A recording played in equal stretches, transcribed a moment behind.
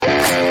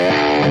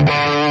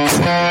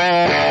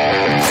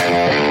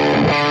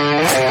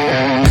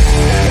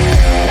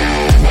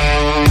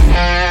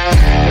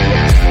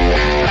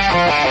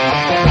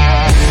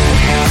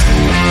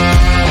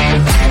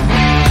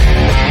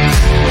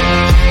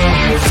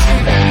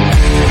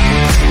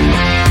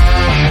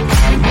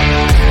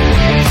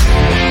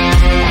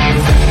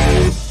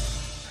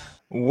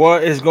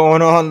What is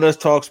going on? Let's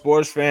talk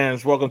sports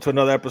fans. Welcome to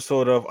another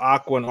episode of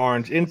Aqua and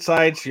Orange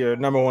Insights, your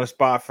number one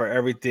spot for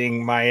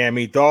everything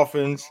Miami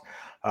Dolphins.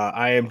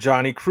 I am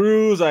Johnny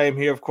Cruz. I am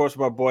here, of course,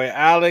 with my boy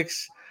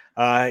Alex.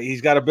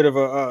 He's got a bit of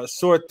a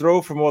sore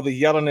throat from all the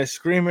yelling and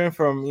screaming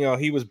from,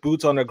 he was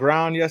boots on the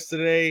ground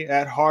yesterday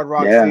at Hard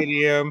Rock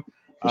Stadium.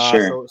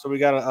 Sure. So we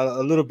got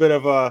a little bit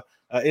of a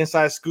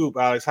inside scoop,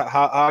 Alex.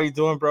 How are you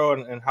doing, bro?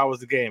 And how was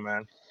the game,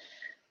 man?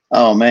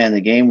 Oh man,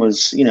 the game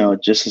was,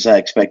 just as I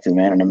expected,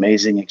 man. An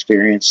amazing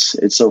experience.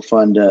 It's so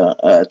fun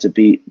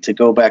to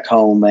go back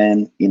home,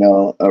 man.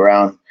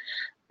 Around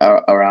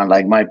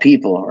like my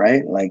people,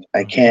 right? Like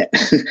I can't.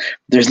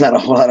 There's not a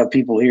whole lot of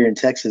people here in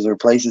Texas or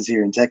places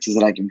here in Texas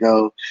that I can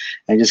go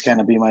and just kind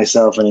of be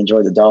myself and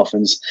enjoy the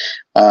Dolphins,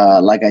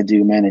 like I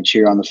do, man, and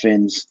cheer on the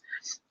Fins.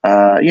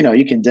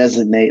 You can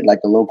designate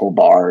like a local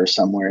bar or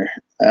somewhere,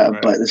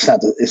 Right. but it's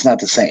not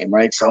the same,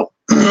 right? So,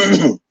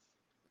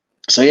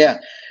 so yeah.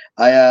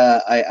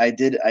 I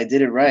did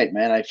it right,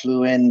 man. I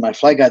flew in. My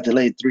flight got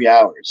delayed 3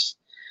 hours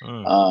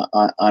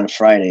on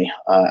Friday.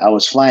 I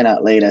was flying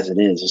out late as it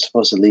is. I was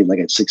supposed to leave like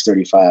at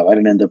 6:35. I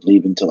didn't end up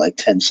leaving until like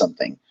 10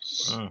 something,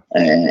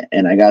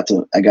 and I got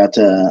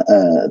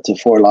to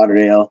Fort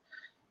Lauderdale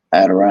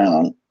at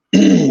around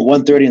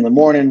 1:30 in the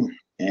morning,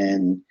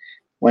 and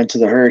went to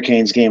the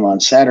Hurricanes game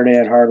on Saturday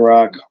at Hard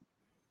Rock,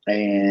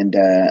 and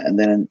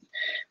then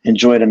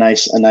enjoyed a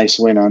nice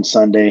win on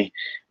Sunday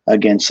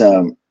against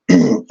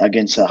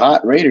a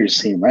hot Raiders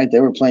team, right? They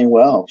were playing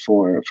well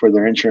for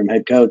their interim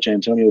head coach,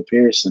 Antonio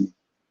Pierce, and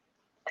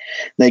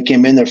they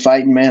came in there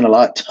fighting, man.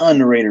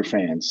 Ton of Raider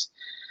fans,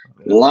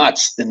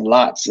 lots and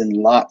lots and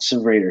lots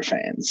of Raider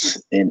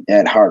fans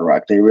at Hard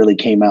Rock. They really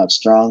came out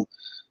strong,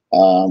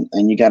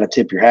 and you got to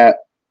tip your hat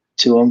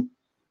to them.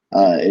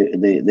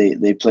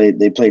 They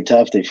played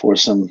tough. They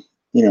forced some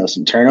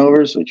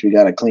turnovers, which we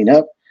got to clean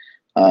up.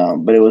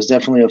 But it was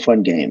definitely a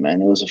fun game,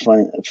 man. It was a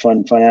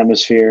fun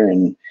atmosphere,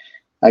 and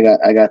I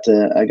got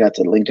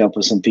to link up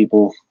with some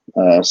people,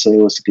 so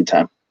it was a good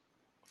time.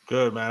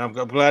 Good, man. I'm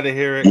glad to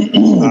hear it.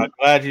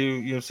 Glad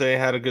you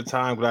had a good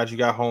time. Glad you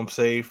got home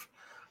safe.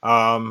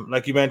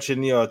 Like you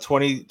mentioned,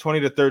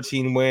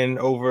 20-13 win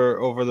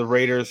over the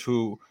Raiders,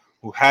 who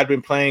had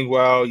been playing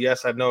well.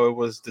 Yes, I know it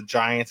was the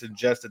Giants and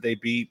Jets that they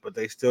beat, but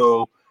they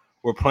still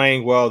were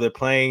playing well. They're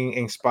playing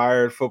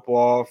inspired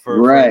football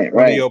for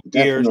Leo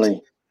Pierce.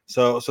 Definitely.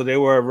 So they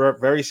were a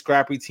very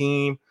scrappy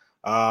team.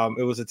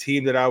 It was a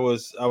team that I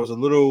was a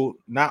little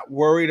not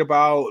worried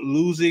about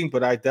losing,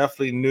 but I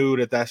definitely knew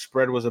that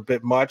spread was a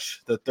bit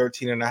much, the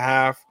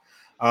 13.5,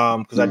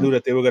 because I knew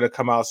that they were going to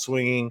come out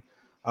swinging.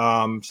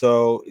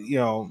 So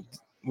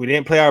we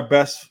didn't play our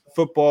best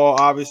football,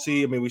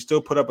 obviously. I mean, we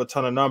still put up a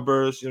ton of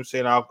numbers. You know what I'm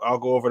saying? I'll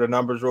go over the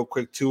numbers real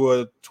quick.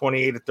 Tua,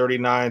 28-39,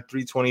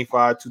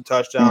 325, 2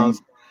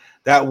 touchdowns.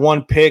 That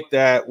one pick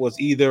that was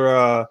either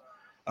a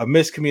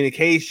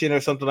miscommunication or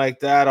something like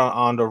that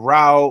on the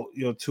route.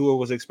 Tua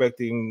was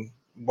expecting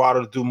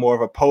Waddle to do more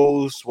of a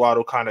post.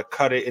 Waddle kind of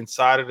cut it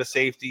inside of the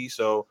safety.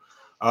 So,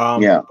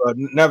 but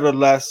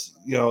nevertheless,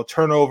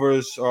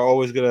 turnovers are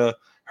always going to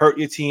hurt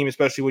your team,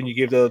 especially when you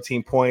give the other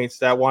team points.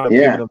 That wound up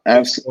giving them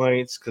 6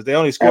 points because they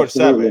only scored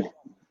 7.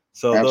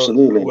 So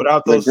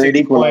without those 6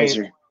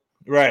 equalizer. points,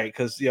 right?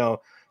 Because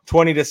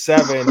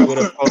 20-7 would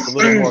have felt a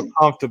little more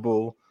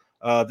comfortable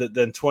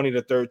than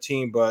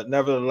 20-13, but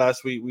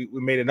nevertheless, we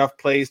made enough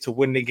plays to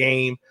win the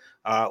game.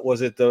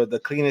 Was it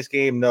the cleanest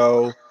game?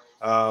 No. You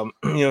know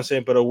what I'm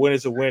saying? But a win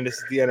is a win. This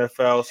is the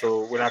NFL,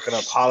 so we're not going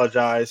to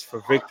apologize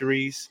for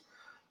victories.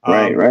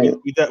 Right.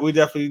 We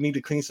definitely need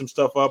to clean some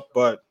stuff up,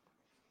 but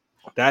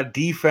that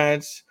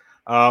defense,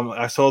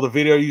 I saw the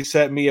video you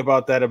sent me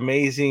about that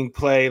amazing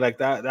play. Like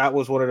that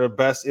was one of the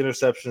best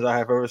interceptions I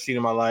have ever seen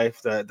in my life,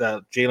 that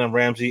Jalen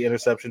Ramsey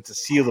interception to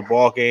seal the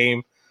ball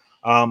game.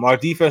 Our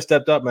defense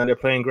stepped up, man. They're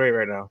playing great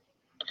right now.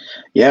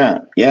 Yeah,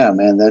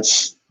 man.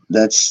 That's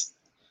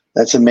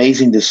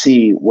amazing to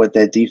see what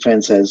that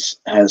defense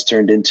has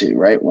turned into,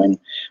 right?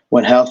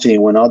 When healthy,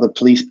 when all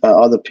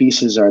the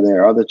pieces are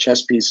there, all the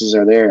chess pieces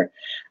are there,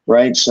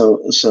 right?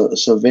 So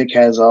Vic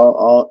has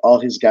all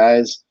his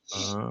guys.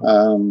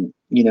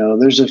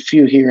 There's a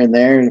few here and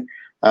there,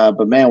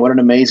 but man, what an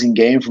amazing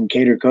game from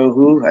Kader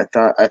Kohu. I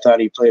thought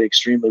he played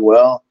extremely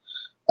well.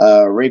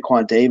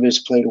 Raekwon Davis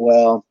played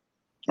well.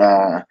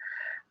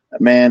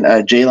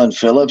 Jalen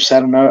Phillips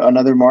had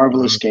another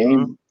marvelous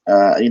game.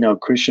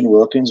 Christian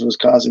Wilkins was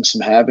causing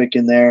some havoc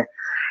in there.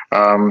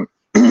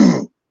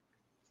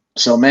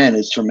 So man,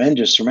 it's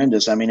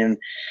tremendous. I mean, and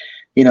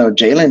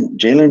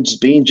Jalen's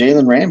being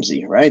Jalen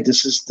Ramsey, right?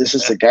 This is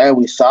the guy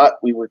we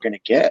thought we were going to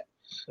get.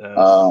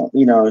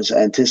 His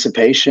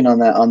anticipation on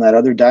that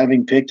other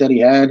diving pick that he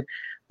had,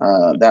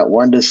 that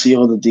one to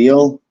seal the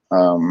deal.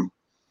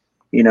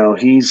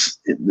 He's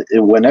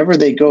whenever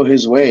they go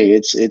his way,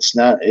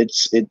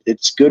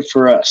 it's good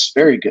for us.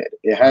 Very good.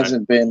 It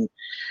hasn't been,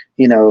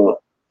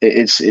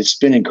 it's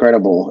been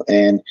incredible,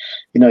 and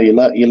you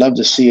love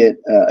to see it,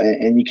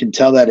 and you can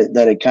tell that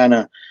it kind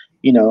of,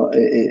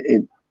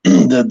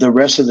 the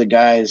rest of the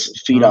guys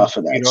feed off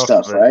of that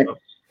stuff, right?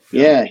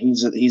 Yeah,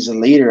 he's a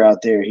leader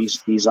out there.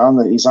 He's on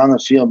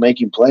the field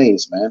making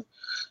plays, man.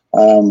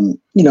 I'm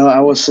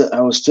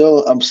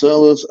still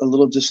a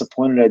little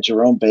disappointed at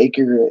Jerome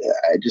Baker.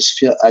 I just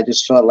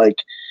felt like,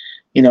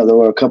 there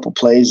were a couple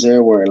plays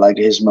there where like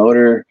his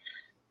motor,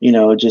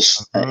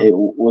 it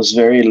was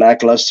very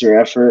lackluster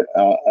effort.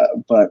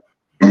 But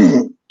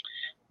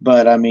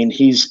but I mean,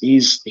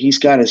 he's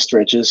got his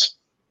stretches.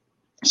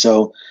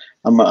 So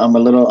I'm a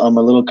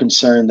little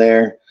concerned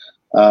there.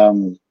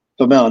 But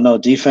no,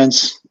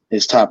 defense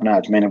is top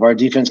notch, man. If our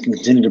defense can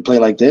continue to play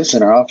like this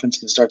and our offense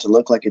can start to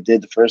look like it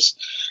did the first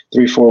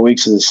 3-4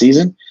 weeks of the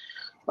season,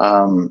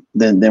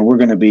 then we're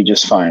going to be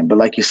just fine. But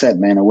like you said,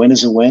 man, a win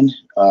is a win.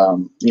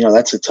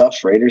 That's a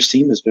tough Raiders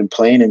team that's been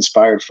playing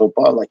inspired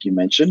football, like you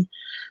mentioned.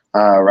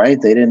 Right?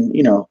 They didn't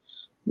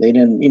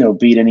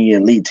beat any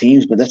elite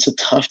teams, but that's a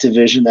tough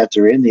division that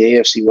they're in, the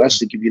AFC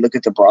West. Like if you look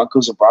at the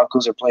Broncos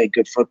are playing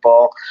good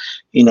football.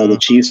 The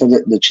Chiefs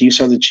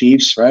are the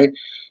Chiefs, right?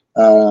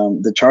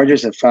 The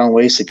Chargers have found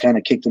ways to kind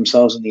of kick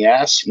themselves in the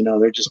ass.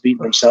 They're just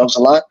beating themselves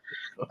a lot,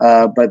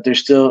 but they're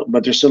still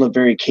a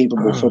very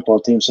capable football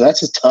team. So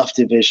that's a tough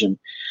division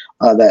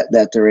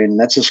that they're in.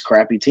 That's a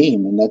scrappy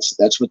team, and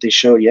that's what they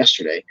showed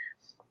yesterday.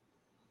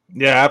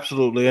 Yeah,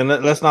 absolutely. And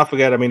let's not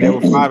forget, I mean, they were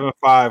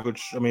 5-5,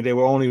 which, I mean, they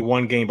were only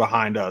one game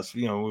behind us.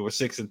 We were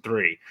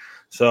 6-3.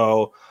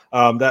 So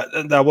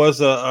that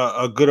was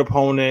a good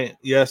opponent.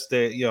 Yes,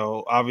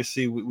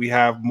 obviously we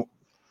have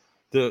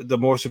the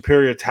more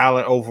superior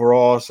talent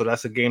overall. So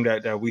that's a game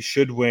that we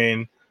should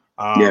win.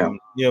 You know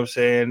what I'm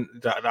saying?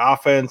 The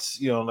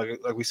offense,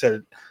 like we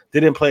said,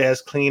 didn't play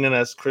as clean and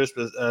as crisp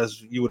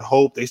as you would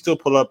hope. They still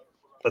pull up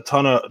a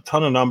ton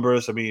of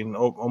numbers. I mean,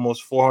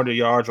 almost 400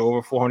 yards or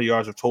over 400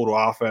 yards of total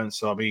offense.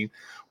 So, I mean,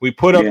 we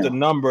put up the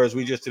numbers.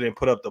 We just didn't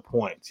put up the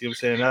points. You know what I'm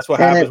saying? That's what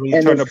happens when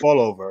you turn the ball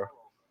over.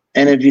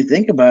 And if you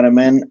think about it,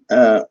 man,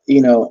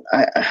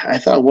 I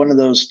thought one of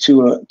those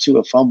two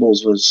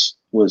fumbles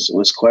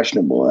was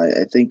questionable.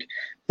 I think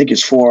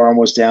his forearm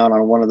was down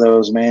on one of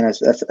those. Man,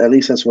 at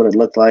least that's what it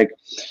looked like.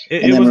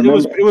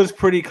 It was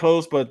pretty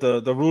close, but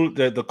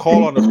the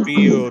call on the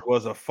field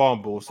was a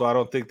fumble, so I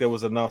don't think there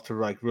was enough to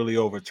like really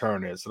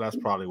overturn it. So that's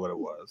probably what it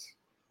was.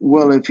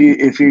 Well, if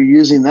you're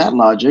using that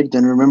logic,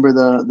 then remember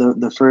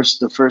the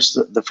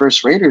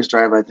first Raiders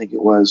drive, I think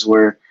it was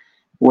where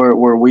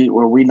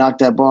we knocked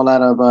that ball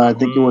out of I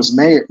think it was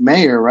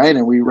Mayer, right,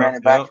 and we ran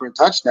it back for a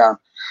touchdown.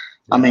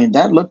 I mean,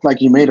 that looked like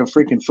he made a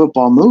freaking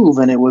football move,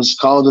 and it was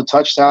called a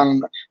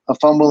touchdown, a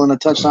fumble, and a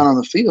touchdown on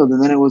the field,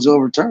 and then it was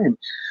overturned.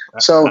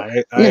 So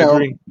I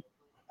agree.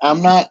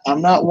 I'm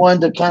not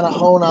one to kind of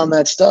hone on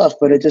that stuff,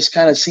 but it just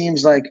kind of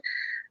seems like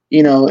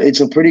it's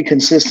a pretty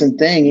consistent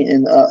thing,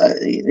 and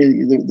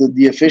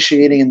the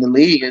officiating in the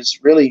league has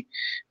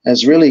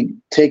really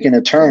taken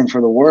a turn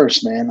for the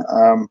worse, man.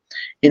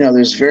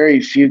 There's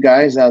very few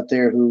guys out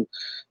there who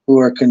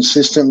are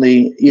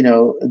consistently,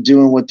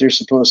 doing what they're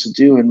supposed to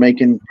do and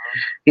making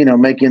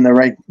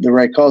the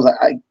right calls.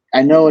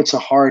 I know it's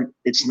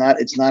it's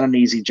not an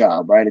easy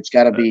job, right? It's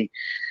got to be,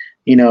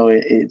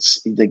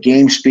 it's the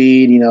game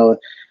speed,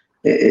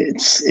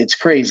 it's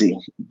crazy,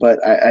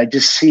 but I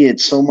just see it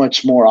so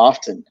much more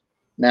often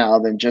now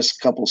than just a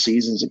couple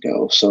seasons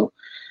ago. So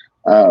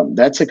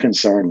that's a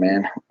concern,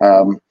 man.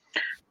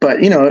 But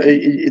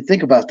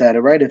think about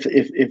that, right? If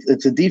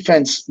the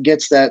defense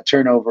gets that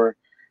turnover,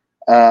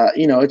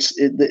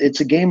 it's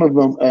a game of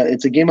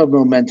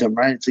momentum,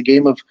 right? It's a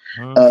game of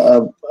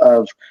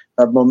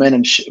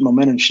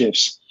momentum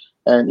shifts,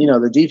 and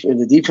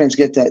the defense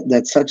get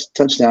that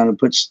touchdown and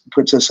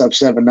puts us up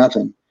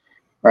 7-0,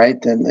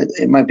 right? Then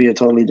it might be a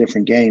totally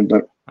different game.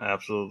 But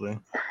absolutely,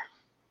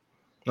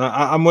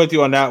 I'm with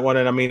you on that one.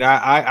 And I mean,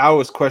 I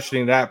was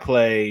questioning that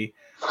play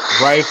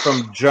right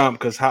from jump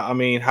because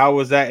how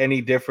was that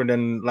any different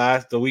than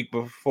the week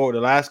before the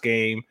last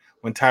game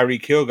when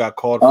Tyreek Hill got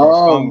called for a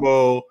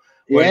fumble?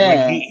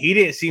 When he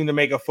didn't seem to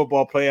make a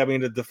football play. I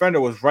mean, the defender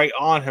was right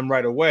on him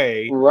right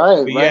away.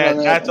 Right.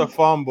 But that's a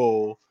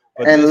fumble.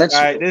 But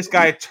this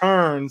guy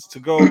turns to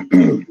go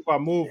keep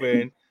on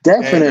moving.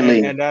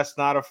 Definitely. And that's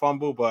not a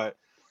fumble, but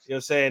you know what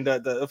I'm saying?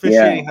 The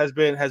officiating has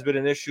been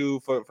an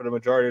issue for the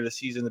majority of the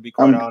season, to be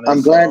quite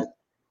honest.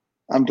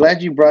 I'm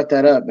glad you brought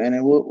that up, and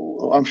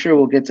I'm sure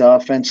we'll get to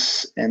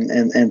offense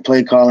and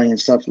play calling and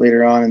stuff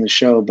later on in the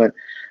show. But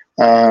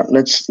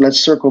let's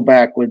circle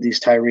back with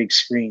these Tyreek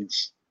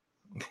screens.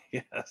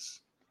 Yes.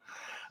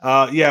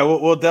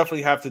 We'll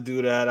definitely have to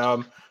do that.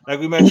 Like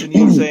we mentioned,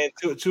 you were saying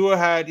Tua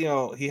had,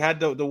 he had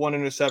the one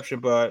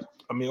interception, but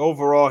I mean,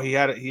 overall, he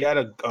had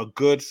a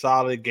good,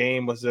 solid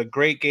game. Was it a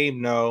great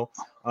game? No.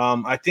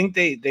 I think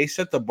they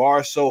set the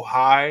bar so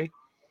high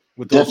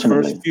with those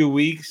first few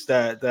weeks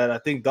that I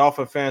think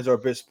Dolphin fans are a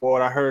bit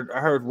spoiled. I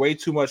heard way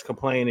too much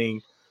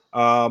complaining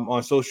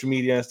on social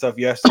media and stuff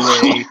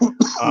yesterday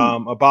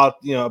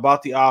about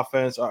the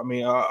offense. I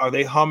mean, are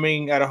they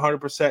humming at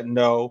 100%?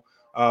 No.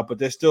 But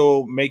they're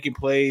still making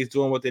plays,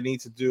 doing what they need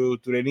to do.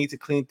 Do they need to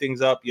clean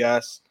things up?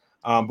 Yes.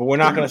 But we're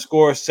not going to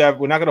score 7.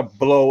 We're not going to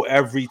blow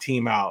every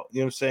team out. You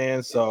know what I'm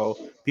saying? So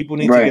people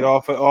need to get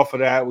off of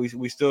that.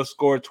 We still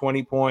scored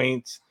 20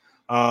 points.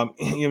 You know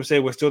what I'm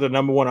saying? We're still the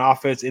number one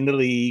offense in the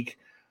league.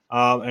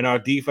 And our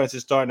defense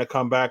is starting to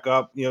come back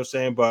up, you know what I'm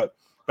saying? But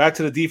back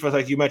to the defense,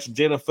 like you mentioned,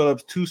 Jalen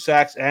Phillips, 2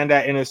 sacks and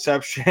that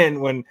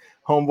interception when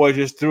homeboy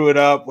just threw it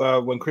up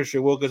when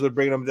Christian Wilkins would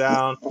bring them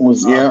down.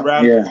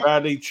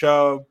 Bradley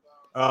Chubb,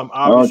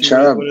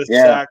 obviously with a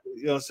sack,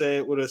 you know what I'm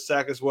saying, with a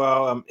sack as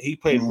well. He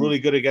played really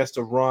good against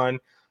the run.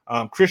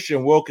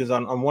 Christian Wilkins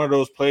on one of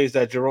those plays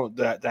that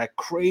that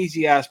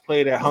crazy ass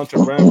play that Hunter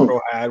Renfro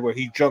had where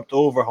he jumped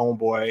over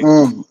homeboy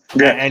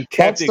and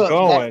kept it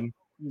going.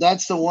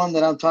 That's the one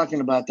that I'm talking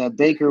about. That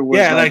Baker was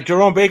like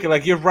Jerome Baker,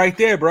 like you're right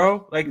there,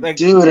 bro. Like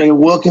dude, and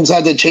Wilkins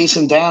had to chase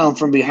him down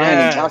from behind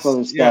and tackle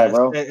this guy,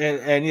 bro.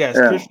 And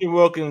Christian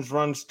Wilkins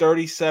runs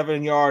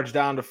 37 yards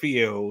down the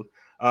field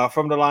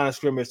from the line of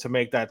scrimmage to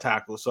make that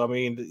tackle. So I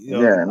mean,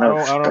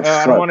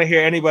 I don't want to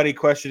hear anybody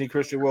questioning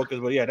Christian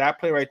Wilkins, but that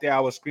play right there, I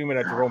was screaming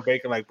at Jerome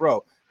Baker, like,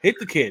 bro, hit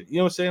the kid. You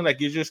know what I'm saying?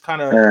 Like you're just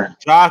kind of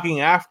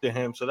jogging after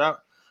him. So that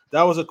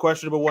was a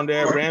questionable one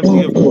there.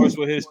 Ramsey, of course,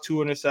 with his 2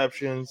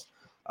 interceptions.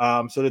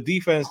 So the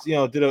defense,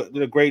 did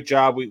a great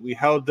job. We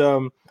held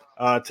them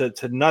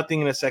to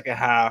nothing in the second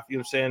half. You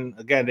know what I'm saying?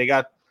 Again, they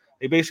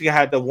basically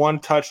had the 1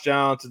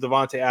 touchdown to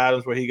Devontae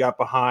Adams where he got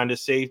behind the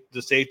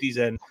safeties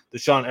and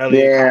Deshaun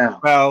Elliott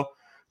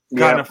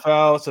kind of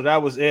fell. So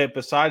that was it.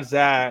 Besides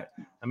that,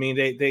 I mean,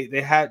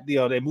 they had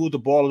they moved the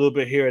ball a little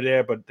bit here and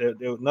there, but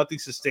there was nothing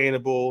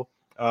sustainable.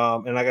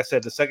 And like I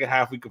said, the second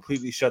half we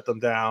completely shut them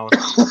down.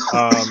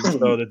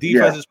 So the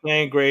defense is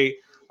playing great.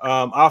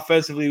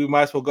 Offensively, we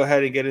might as well go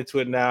ahead and get into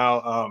it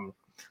now.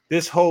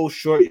 This whole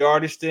short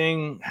yardage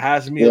thing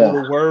has me a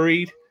little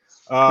worried.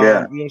 You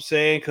know what I'm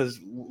saying?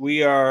 Because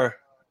we are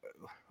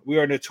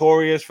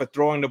notorious for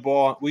throwing the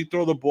ball. We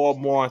throw the ball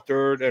more on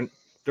third and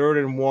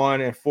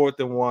 1 and 4th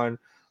and 1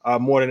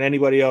 more than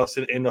anybody else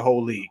in the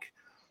whole league.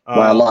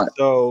 By a lot.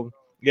 So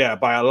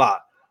by a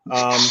lot.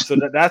 So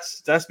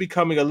that's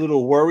becoming a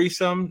little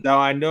worrisome. Now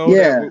I know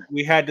that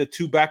we had the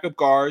 2 backup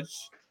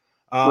guards,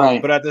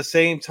 but at the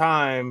same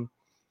time,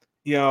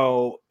 I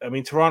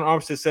mean, Teron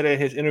Armstead said in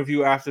his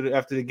interview after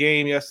the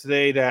game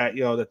yesterday that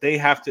that they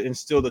have to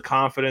instill the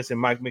confidence in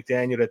Mike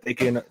McDaniel that they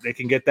can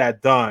get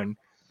that done,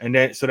 and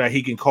then so that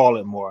he can call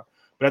it more.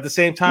 But at the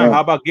same time,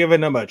 how about giving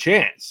them a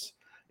chance?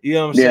 You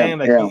know what I'm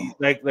saying?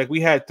 Like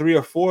we had 3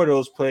 or 4 of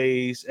those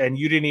plays, and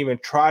you didn't even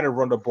try to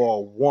run the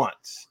ball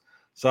once.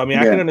 So I mean,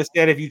 I can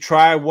understand if you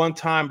try one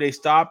time, they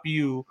stop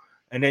you,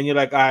 and then you're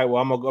like, all right,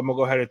 well, I'm gonna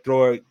go ahead and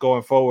throw it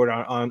going forward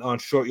on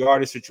short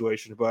yardage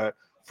situations. But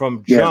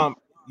from jump.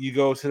 You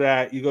go to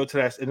that,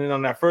 and then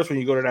on that first one,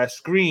 you go to that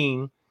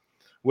screen,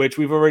 which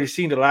we've already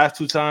seen the last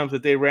 2 times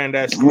that they ran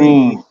that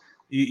screen.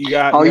 You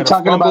got. Are you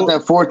talking about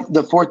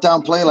the fourth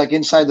down play, like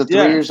inside the 3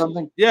 or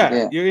something?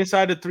 Yeah, you're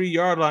inside the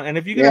 3-yard line, and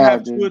if you're gonna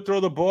have to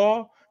throw the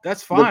ball,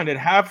 that's fine. And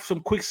have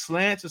some quick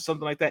slants or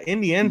something like that in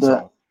the end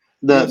zone.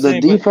 The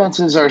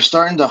defenses are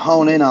starting to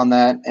hone in on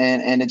that,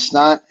 and it's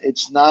not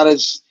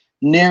as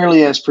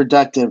nearly as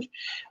productive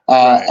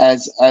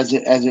as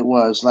it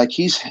was. Like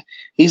he's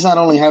not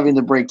only having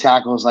to break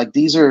tackles, like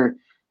these are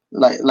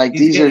they're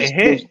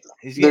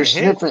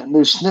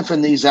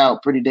sniffing these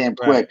out pretty damn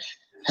quick. Right.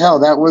 Hell,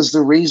 that was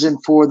the reason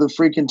for the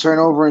freaking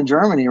turnover in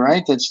Germany,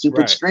 right? That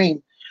stupid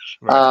screen.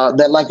 Right.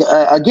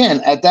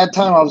 Again, at that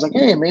time I was like,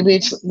 hey, maybe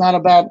it's not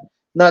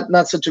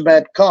such a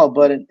bad call,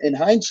 but in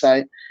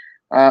hindsight,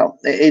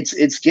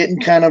 it's getting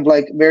kind of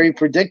like very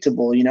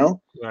predictable,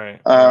 Right.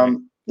 I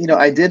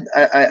did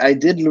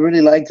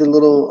really like the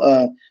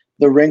little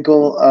the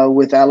wrinkle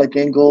with Alec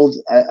Ingold.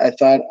 I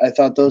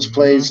thought those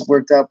plays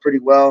worked out pretty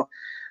well.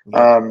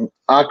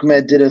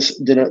 Ahmed did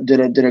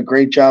a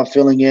great job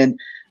filling in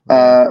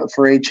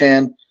for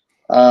Achan,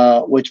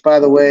 which, by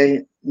the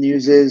way,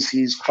 news is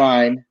he's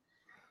fine.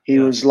 He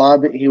was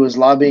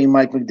lobbying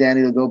Mike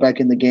McDaniel to go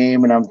back in the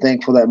game, and I'm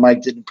thankful that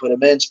Mike didn't put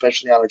him in,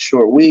 especially on a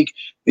short week.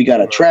 We got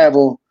to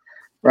travel,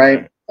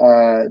 right,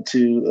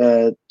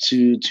 to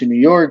New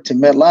York, to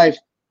MetLife.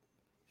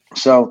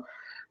 So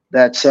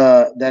that's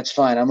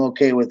fine. I'm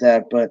okay with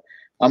that, but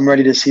I'm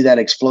ready to see that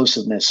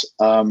explosiveness.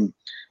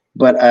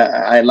 But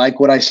I like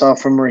what I saw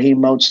from Raheem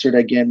Mostert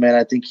again, man.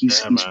 I think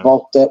he's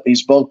bulked up.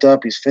 He's bulked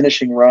up. He's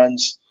finishing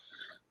runs.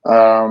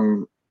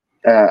 You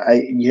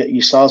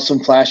saw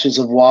some flashes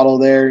of Waddle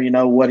there.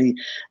 What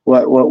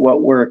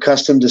we're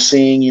accustomed to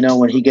seeing.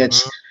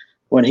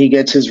 When he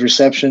gets his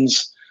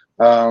receptions.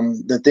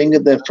 The thing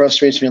that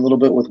frustrates me a little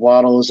bit with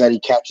Waddle is that he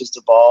catches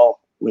the ball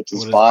with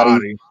his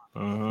body.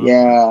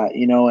 Yeah,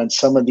 and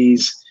some of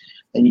these,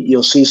 and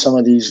you'll see some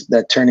of these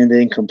that turn into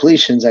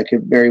incompletions that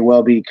could very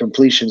well be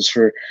completions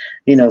for,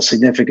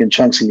 significant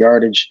chunks of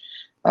yardage.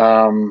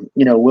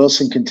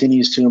 Wilson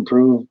continues to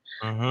improve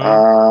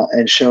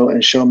and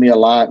show me a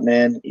lot,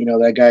 man.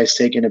 That guy's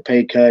taking a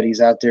pay cut.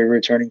 He's out there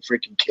returning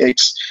freaking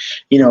kicks,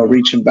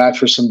 reaching back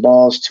for some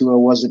balls. Tua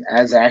wasn't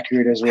as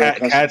accurate as we're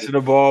catching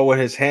the ball with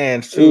his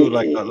hands too,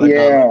 like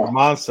a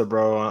monster,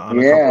 bro. On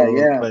a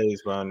couple of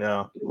plays, man.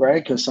 Yeah,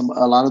 right. Because a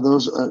lot of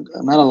those,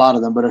 not a lot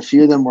of them, but a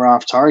few of them were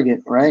off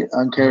target, right?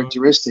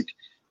 Uncharacteristic.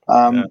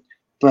 But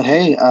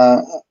hey,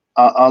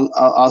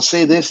 I'll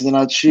say this and then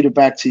I'll shoot it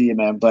back to you,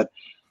 man. But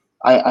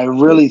I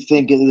really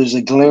think there's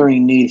a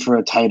glaring need for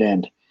a tight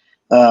end,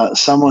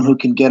 someone who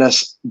can get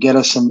us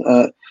some.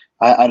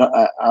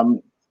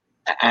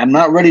 I'm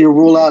not ready to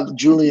rule out the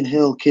Julian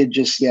Hill kid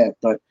just yet,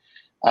 but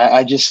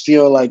I just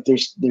feel like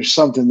there's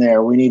something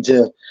there. We need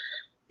to.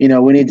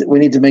 We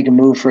need to make a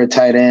move for a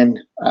tight end.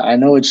 I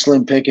know it's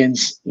slim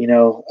pickings.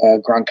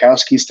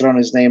 Gronkowski's thrown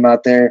his name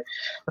out there.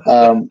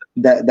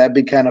 That'd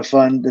be kind of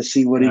fun to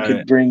see what he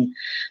could bring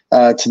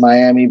to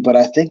Miami. But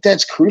I think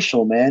that's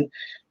crucial, man.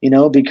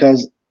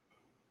 Because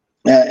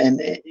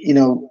there's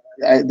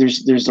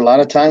a lot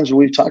of times where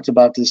we've talked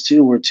about this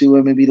too, where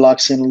Tua maybe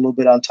locks in a little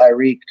bit on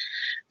Tyreek,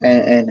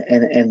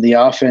 and the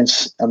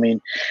offense. I mean,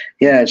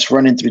 yeah, it's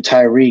running through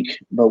Tyreek,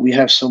 but we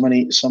have so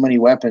many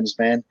weapons,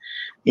 man.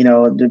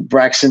 The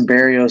Braxton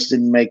Berrios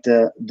didn't make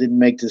the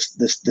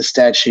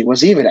stat sheet.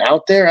 Was he even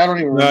out there? I don't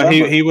even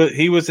remember.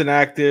 He was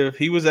inactive.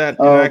 He was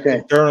inactive.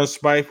 Okay. Durham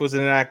Smythe was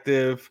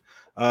inactive.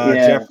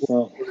 Jeff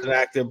was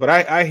inactive. But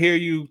I hear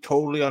you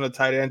totally on the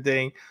tight end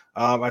thing.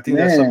 I think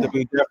that's something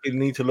we definitely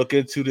need to look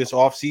into this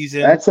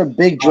offseason. That's a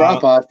big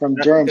drop off from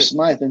Durham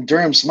Smythe, and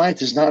Durham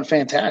Smythe is not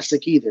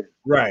fantastic either.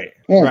 Right.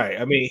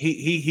 I mean,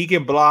 he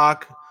can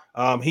block.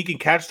 He can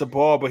catch the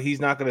ball, but he's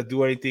not going to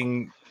do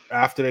anything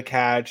after the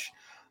catch.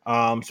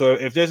 So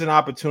if there's an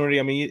opportunity,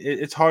 I mean,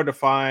 it's hard to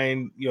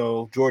find,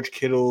 George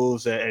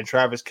Kittle's and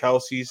Travis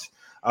Kelce's.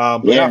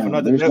 But not for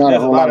nothing,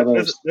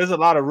 there's a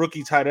lot of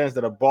rookie tight ends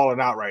that are balling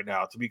out right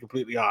now, to be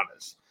completely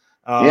honest.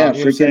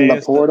 Freaking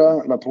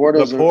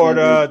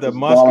Laporta, the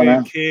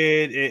Musgrave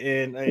kid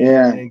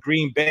in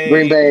Green Bay. Yeah.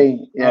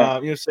 You know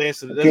what I'm saying?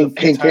 So there's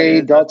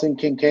Kincaid, Dalton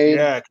Kincaid.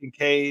 Yeah,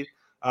 Kincaid.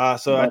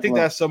 So I think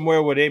that's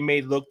somewhere where they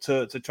may look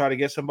to try to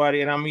get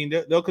somebody. And I mean,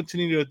 they'll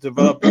continue to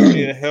develop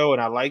Julian Hill,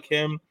 and I like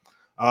him.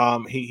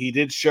 He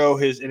did show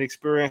his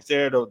inexperience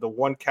there. The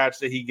one catch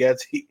that he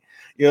gets,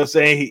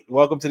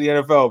 welcome to the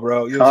NFL,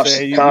 bro. You know what I'm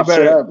saying?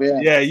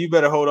 You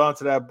better hold on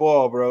to that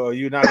ball, bro, or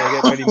you're not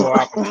gonna get many more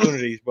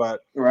opportunities.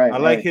 But I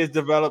like his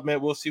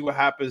development. We'll see what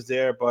happens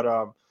there. But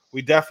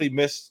we definitely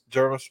missed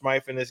Durham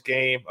Smythe in this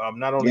game.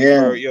 Not only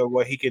for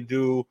what he can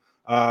do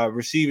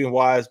receiving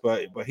wise,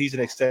 but he's an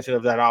extension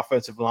of that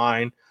offensive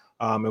line.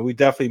 And we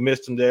definitely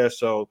missed him there.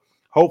 So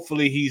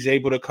hopefully he's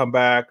able to come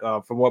back.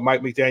 From what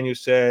Mike McDaniel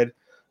said,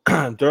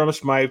 Durham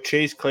Smythe,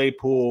 Chase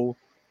Claypool,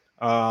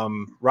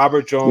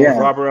 Robert Jones,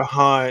 Robert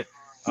Hunt.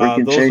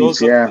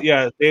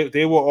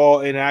 They were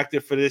all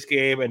inactive for this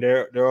game, and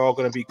they're all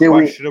going to be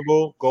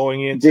questionable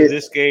going into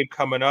this game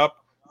coming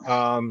up.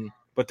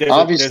 But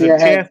there's a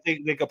chance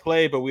they could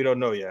play, but we don't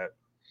know yet.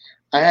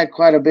 I had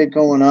quite a bit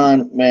going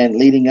on, man,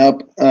 leading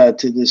up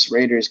to this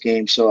Raiders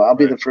game. So I'll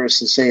be the first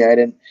to say I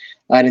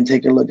didn't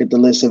take a look at the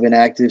list of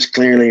inactives.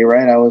 Clearly,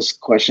 right? I was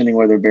questioning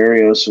whether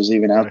Berrios was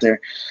even out there.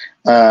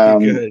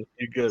 You're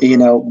good,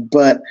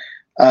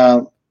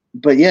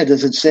 but yeah,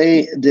 does it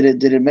say?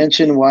 Did it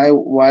mention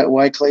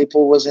why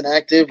Claypool was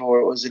inactive,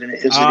 or is it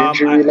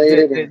injury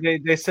related?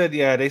 They said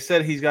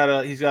he's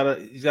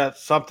got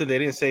something. They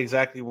didn't say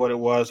exactly what it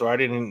was, or I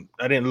didn't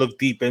look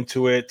deep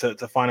into it to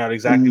find out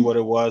exactly what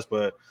it was,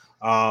 but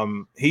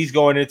he's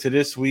going into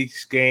this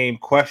week's game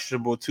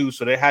questionable too,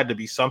 so there had to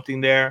be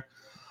something there.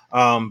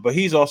 But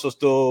he's also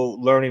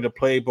still learning the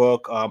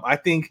playbook. I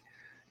think,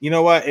 you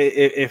know what,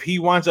 if he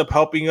winds up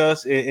helping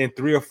us in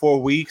 3 or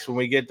 4 weeks when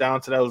we get down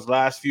to those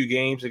last few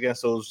games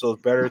against those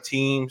better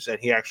teams, and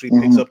he actually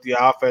picks up the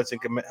offense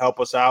and can help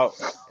us out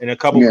in a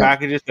couple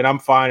packages, then I'm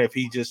fine if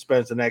he just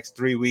spends the next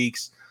 3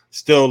 weeks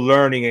still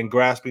learning and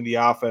grasping the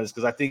offense,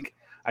 because I think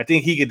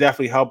he could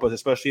definitely help us,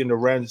 especially in the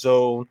red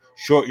zone,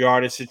 short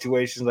yardage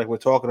situations like we're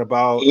talking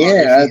about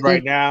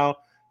right now.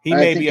 He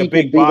may be a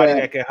big body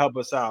that can help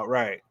us out,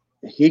 right?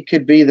 He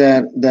could be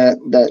that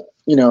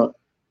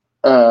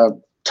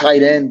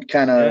tight end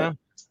kind of,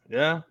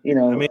 not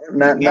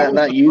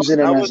using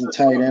him as a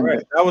tight end.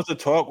 Right. That was the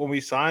talk when we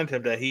signed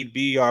him, that he'd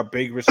be our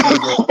big receiver,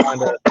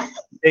 kind of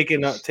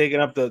taking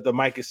up the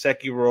Mike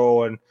Gesicki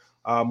role. And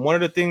one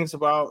of the things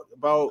about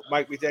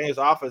Mike McDaniel's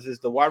offense is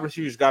the wide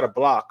receivers got to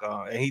block,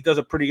 and he does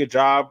a pretty good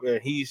job. And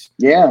he's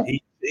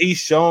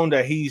shown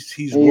that he's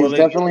willing.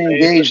 Definitely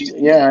engaged.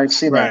 I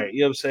see that. Right, you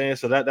know what I'm saying?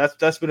 So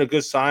that's been a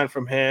good sign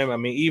from him. I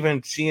mean,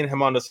 even seeing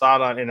him on the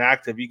sideline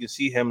inactive, you can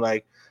see him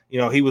like,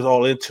 he was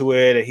all into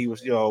it, and he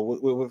was,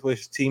 with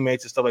his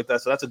teammates and stuff like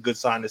that. So that's a good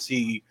sign to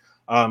see,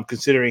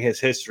 considering his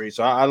history.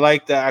 So I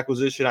like that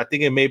acquisition. I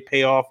think it may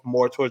pay off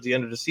more towards the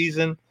end of the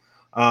season.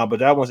 But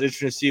that one's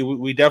interesting to see.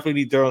 We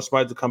definitely need Durham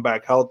Smythe to come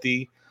back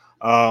healthy.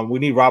 We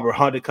need Robert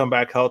Hunt to come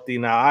back healthy.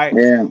 Now,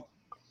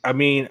 I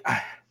mean,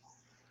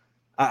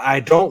 I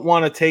don't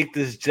want to take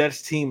this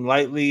Jets team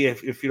lightly,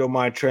 if you don't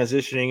mind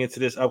transitioning into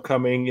this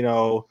upcoming,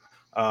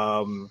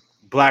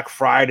 Black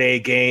Friday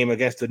game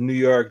against the New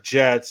York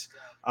Jets.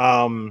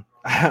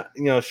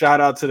 Shout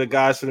out to the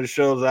guys from the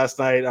shows last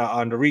night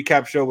on the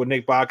recap show with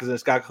Nick Bacchus and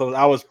Scott Close.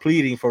 I was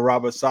pleading for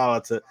Robert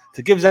Saleh to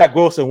give Zach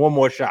Wilson one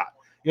more shot.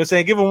 You know what I'm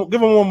saying? Give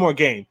him one more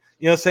game.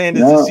 You know what I'm saying?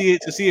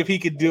 To see if he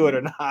could do it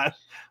or not.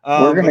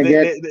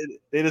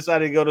 They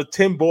decided to go to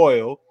Tim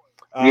Boyle,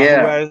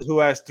 who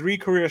has 3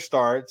 career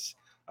starts.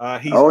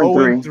 He's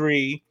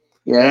 0-3.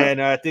 Yeah.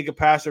 And I think a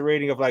passer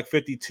rating of like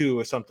 52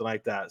 or something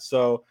like that.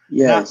 So not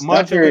Yes.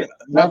 much of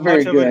Not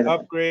very an good.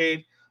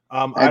 upgrade.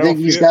 I think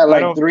he's got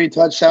like 3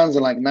 touchdowns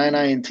and like 9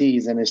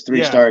 INTs in his 3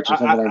 Yeah, starts or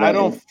something like I that.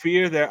 don't Yeah.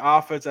 fear their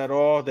offense at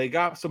all. They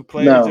got some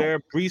players No.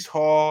 there. Brees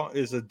Hall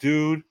is a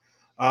dude.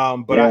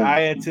 But Yeah.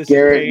 I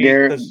anticipate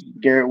because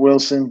Garrett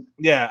Wilson.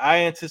 yeah, I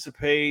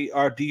anticipate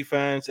our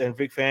defense and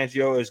Vic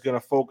Fangio is going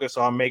to focus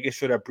on making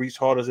sure that Brees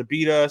Hall doesn't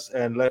beat us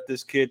and let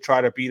this kid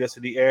try to beat us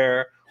in the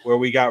air where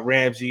we got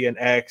Ramsey and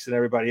X and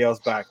everybody else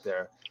back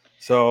there.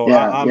 So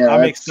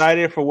I'm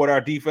excited for what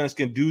our defense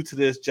can do to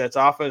this Jets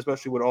offense,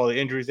 especially with all the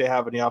injuries they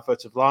have in the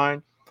offensive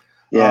line.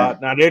 Yeah.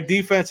 Now their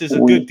defense is a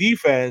good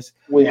defense.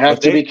 We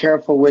have to be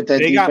careful with that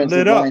they got defensive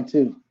lit up. line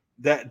too.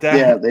 That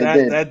did.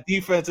 that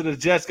defense of the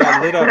Jets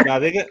got lit up. Now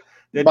they're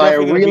by a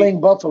definitely reeling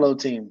Buffalo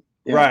team.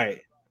 Yeah.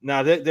 Right.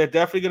 Now they're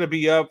definitely going to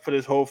be up for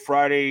this whole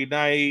Friday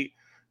night.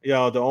 You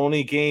know, the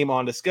only game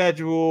on the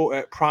schedule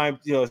at prime.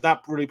 You know, it's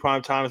not really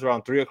prime time. It's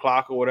around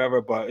 3:00 or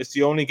whatever, but it's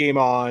the only game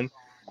on.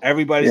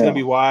 Everybody's going to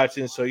be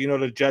watching, so you know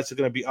the Jets are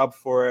going to be up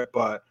for it.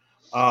 But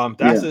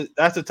that's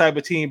the type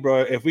of team,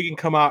 bro. If we can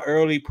come out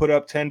early, put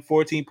up 10,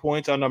 14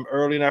 points on them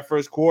early in that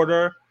first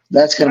quarter,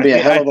 that's going to be a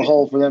hell of a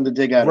hole for them to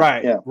dig out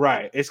of. Yeah.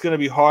 Right. It's going to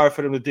be hard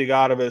for them to dig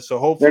out of it. So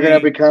hopefully they're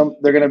going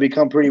to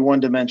become pretty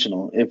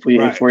one-dimensional if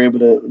we're able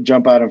to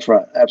jump out in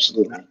front.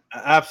 Absolutely.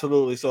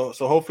 Absolutely. So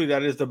hopefully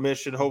that is the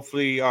mission.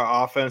 Hopefully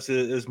our offense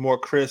is more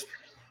crisp.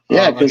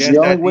 Yeah, because the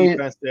only way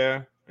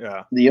there.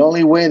 Yeah. The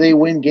only way they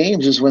win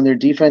games is when their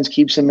defense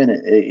keeps them in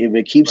it. If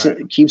it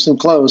keeps them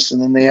close,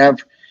 and then they have,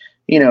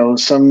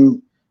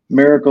 some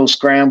miracle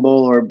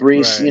scramble or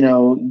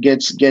Brees,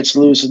 gets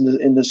loose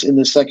in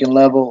the second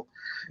level,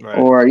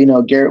 or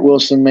Garrett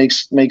Wilson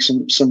makes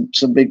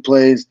some big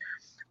plays.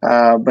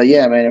 But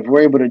yeah, man, if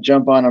we're able to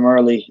jump on them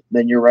early,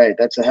 then you're right.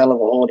 That's a hell of a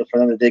hole for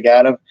them to dig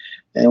out of,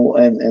 and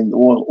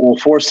we'll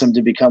force them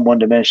to become one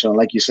dimensional,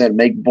 like you said.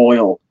 Make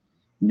Boyle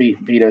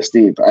beat us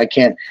deep. I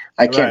can't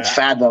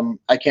fathom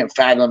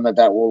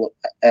that will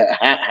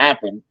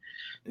happen.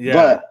 Yeah.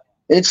 But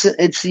it's the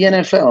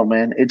NFL,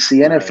 man. It's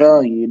the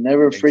NFL. You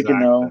never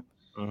freaking know.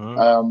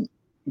 Mm-hmm.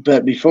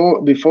 But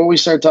before we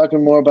start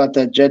talking more about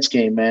that Jets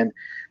game, man,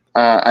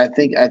 I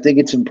think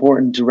it's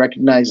important to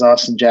recognize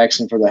Austin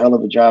Jackson for the hell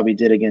of a job he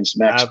did against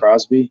Max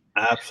Crosby.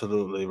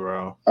 Absolutely,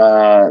 bro.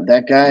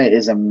 That guy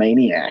is a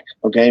maniac.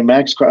 Okay,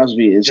 Max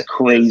Crosby is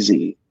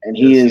crazy, and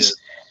he is.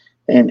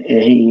 And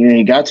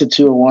he got to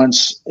 2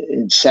 once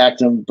and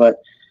sacked him, but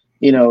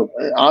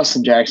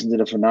Austin Jackson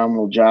did a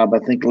phenomenal job. I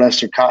think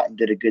Lester Cotton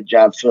did a good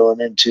job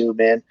filling in too,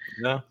 man.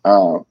 Yeah.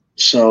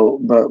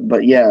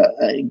 But yeah,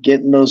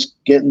 getting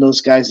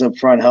those guys up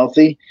front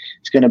healthy,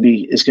 it's gonna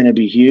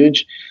be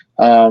huge.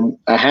 I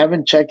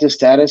haven't checked the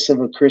status of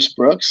a Chris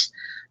Brooks,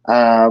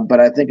 but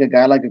I think a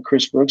guy like a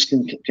Chris Brooks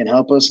can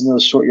help us in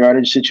those short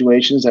yardage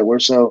situations that we're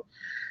so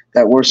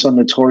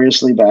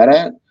notoriously bad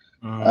at.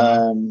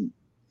 Mm-hmm.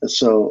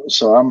 So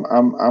I'm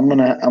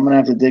gonna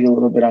have to dig a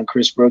little bit on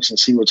Chris Brooks and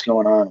see what's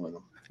going on with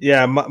him.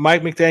 Yeah,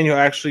 Mike McDaniel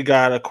actually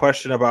got a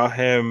question about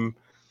him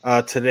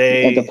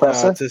today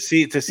to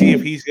see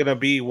if he's gonna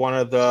be one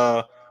of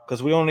the,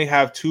 because we only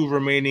have 2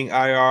 remaining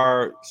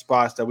IR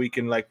spots that we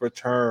can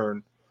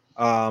return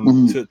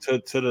to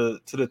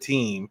the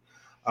team.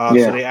 So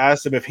they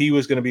asked him if he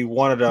was gonna be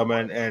one of them,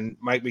 and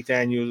Mike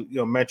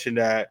McDaniel mentioned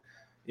that.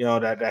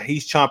 That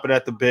he's chomping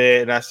at the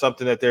bit, and that's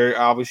something that they're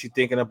obviously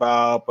thinking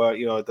about. But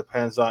it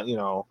depends on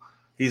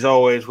he's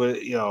always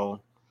with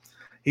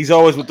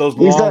those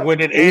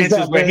long-winded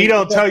answers, but he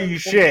don't tell you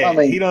shit.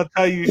 He don't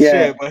tell you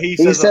shit, but he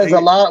says a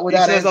lot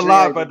without he says a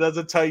lot, but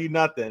doesn't tell you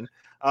nothing.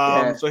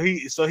 So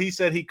he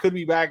said he could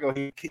be back, or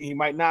he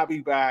might not be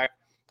back.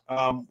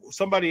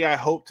 Somebody I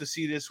hope to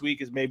see this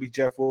week is maybe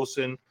Jeff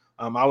Wilson.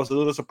 I was a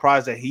little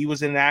surprised that he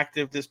was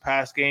inactive this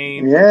past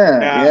game.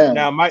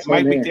 Now Mike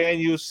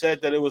McDaniel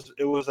said that it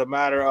was a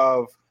matter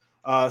of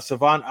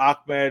Savon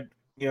Ahmed,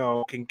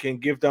 can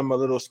give them a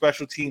little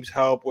special teams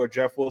help where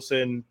Jeff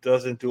Wilson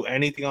doesn't do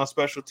anything on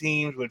special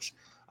teams, which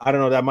I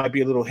don't know. That might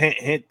be a little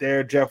hint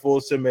there. Jeff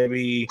Wilson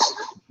maybe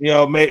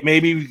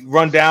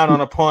run down on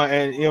a punt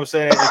and and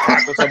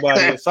tackle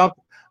somebody or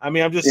something. I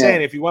mean, I'm just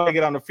saying, if you want to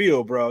get on the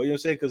field, bro, what I'm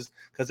saying, because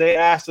they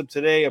asked him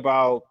today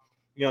about.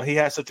 He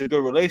has such a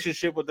good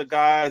relationship with the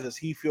guys. Does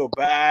he feel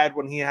bad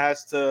when he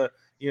has to,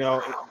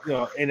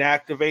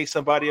 inactivate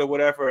somebody or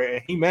whatever?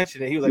 And he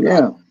mentioned it. He was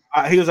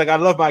like, I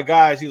love my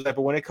guys. He was like,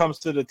 but when it comes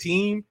to the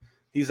team,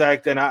 he's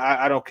like, then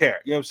I don't care.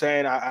 You know what I'm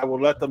saying? I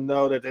will let them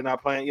know that they're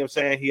not playing. You know what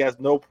I'm saying? He has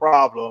no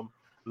problem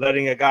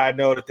letting a guy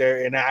know that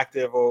they're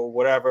inactive or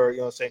whatever,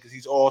 because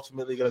he's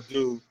ultimately going to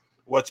do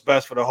what's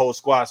best for the whole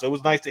squad. So it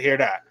was nice to hear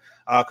that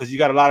because you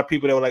got a lot of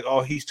people that were like,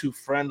 oh, he's too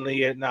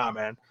friendly. And nah,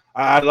 man.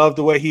 I love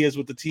the way he is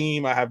with the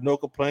team. I have no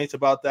complaints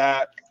about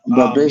that.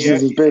 But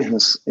business is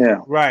business. Yeah.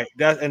 Right.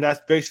 That's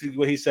basically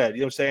what he said.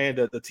 You know what I'm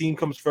saying? The team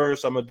comes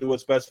first. I'm going to do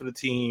what's best for the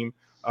team,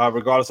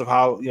 regardless of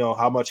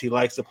how much he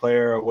likes the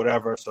player or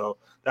whatever. So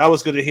that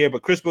was good to hear.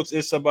 But Chris Brooks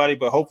is somebody,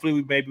 but hopefully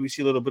we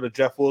see a little bit of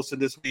Jeff Wilson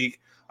this week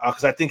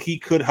because I think he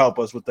could help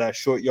us with that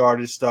short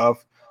yardage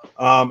stuff.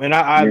 And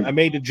I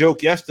made the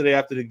joke yesterday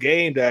after the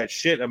game that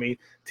shit. I mean,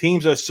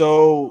 teams are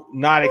so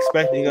not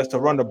expecting us to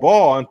run the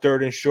ball on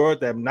 3rd and short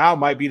that now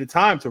might be the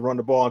time to run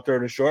the ball on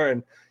 3rd and short,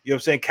 and you know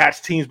what I'm saying,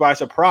 catch teams by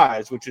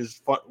surprise, which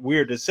is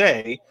weird to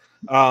say,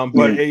 but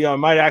it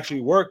might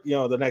actually work.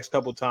 The next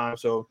couple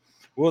times. So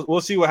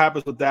we'll see what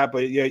happens with that.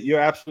 But yeah, you're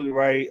absolutely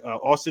right.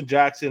 Austin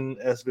Jackson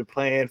has been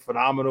playing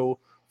phenomenal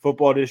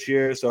football this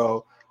year.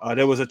 So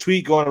there was a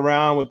tweet going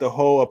around with the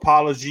whole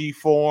apology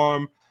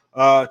form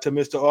to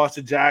Mr.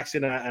 Austin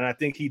Jackson, and I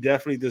think he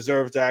definitely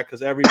deserves that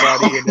because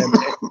everybody and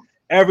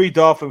every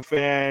Dolphin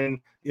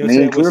fan,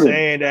 was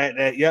saying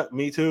that. Yep,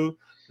 me too.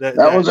 That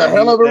was a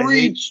hell of a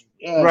reach.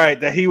 Right,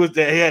 that he was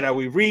that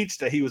we reached,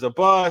 that he was a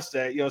bust,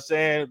 that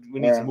we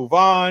need to move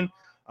on.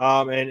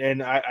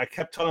 And I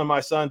kept telling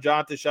my son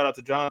Jonathan, shout out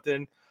to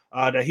Jonathan,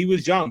 that he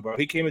was young, bro.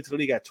 He came into the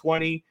league at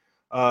 20.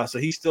 So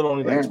he's still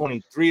only like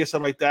 23 or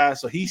something like that.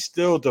 So he's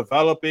still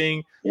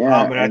developing.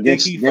 Yeah, and I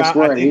think he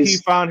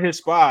found his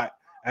spot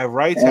at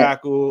right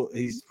tackle.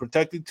 He's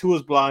protecting to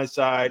his blind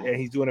side, and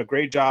he's doing a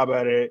great job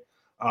at it.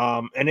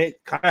 And it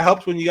kind of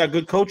helps when you got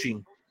good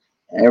coaching.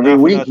 Every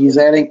week he's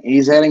adding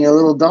a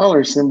little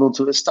dollar symbol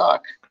to his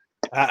stock.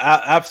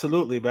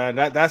 Absolutely, man.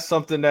 That's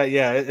something that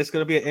it's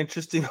going to be an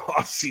interesting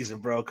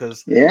offseason, bro.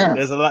 Because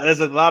there's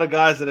a lot of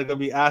guys that are going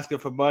to be asking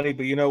for money,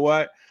 but you know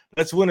what?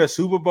 Let's win a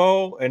Super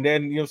Bowl, and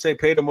then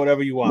pay them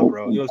whatever you want,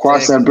 bro.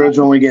 Cross that bridge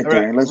when we get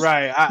there.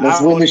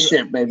 Let's win the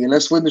ship, baby.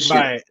 Let's win the ship.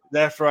 Right,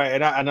 that's right.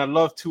 And I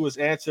love Tua's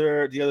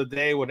answer the other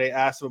day when they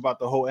asked him about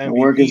the whole MVP. The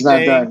work is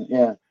not done.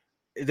 Yeah.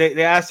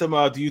 They asked him,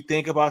 do you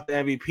think about the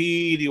MVP?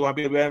 Do you want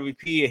to be an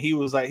MVP? And he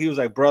was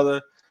like,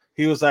 brother,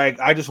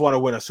 I just want to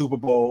win a Super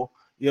Bowl.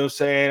 You know what I'm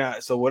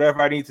saying? So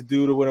whatever I need to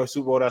do to win a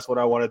Super Bowl, that's what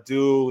I want to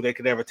do. They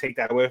could never take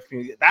that away from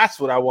me. That's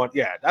what I want.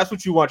 Yeah, that's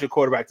what you want your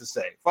quarterback to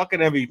say. Fucking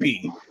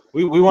MVP.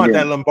 We want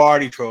that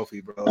Lombardi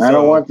trophy, bro. I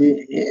don't want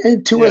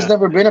Tua's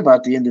never been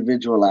about the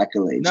individual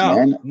accolades,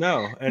 man.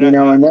 No.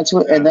 And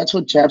that's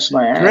what chaps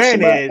my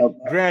ass.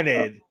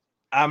 Granted,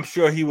 I'm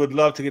sure he would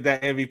love to get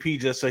that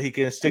MVP just so he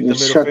can stick the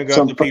middle finger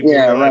up to people.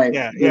 Yeah,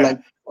 right.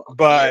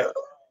 But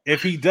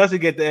if he doesn't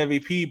get the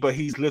MVP, but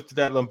he's lifted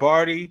that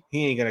Lombardi,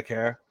 he ain't gonna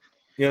care.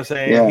 You know what I'm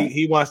saying? Yeah.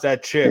 He wants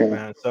that chip,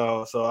 man.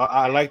 So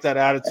I like that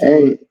attitude.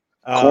 Hey,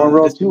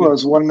 cornrow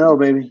Tua's 1-0,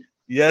 baby.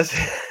 Yes,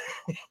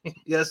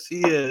 yes, he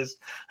is.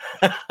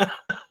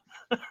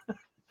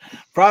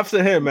 Props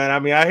to him, man. I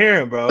mean, I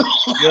hear him, bro. You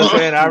know what I'm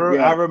saying?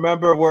 I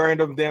remember wearing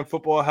them damn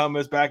football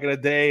helmets back in the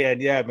day,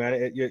 and yeah,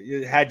 man,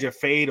 you had your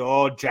fade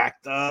all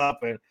jacked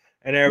up and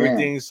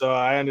everything. Yeah. So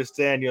I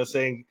understand.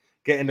 Saying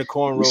getting the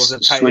cornrows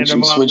and tightening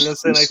them up, like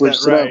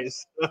that,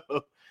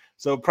 right?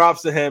 So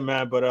props to him,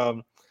 man. But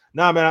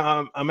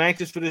man, I'm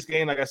anxious for this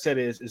game. Like I said,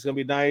 it's gonna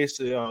be nice.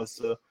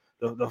 It's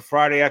the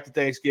Friday after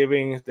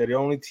Thanksgiving. They're the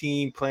only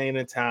team playing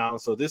in town,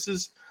 so this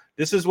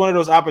is one of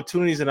those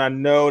opportunities, and I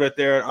know that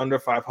they're an under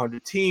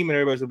 500 team, and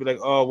everybody's gonna be like,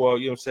 "Oh, well,"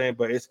 you know what I'm saying?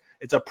 But it's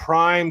a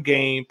prime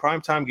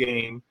time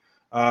game.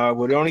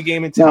 We're the only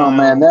game in town.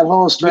 No, man, that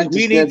whole strength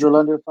of schedule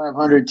under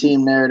 500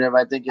 team narrative,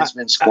 I think it's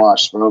been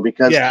squashed, bro.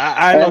 Because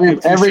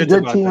every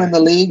good team in the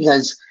league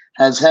has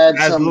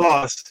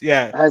lost.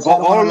 Yeah, has had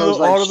all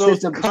of those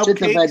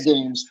cupcakes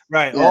games.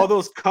 Right, all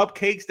those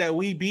cupcakes that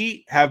we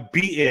beat have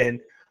beaten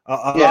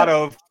a lot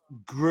of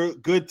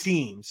good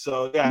teams.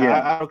 So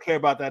I don't care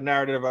about that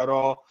narrative at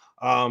all.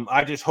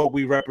 I just hope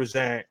we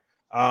represent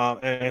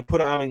and put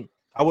on.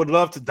 I would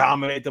love to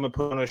dominate them and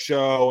put on a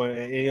show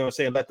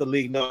and let the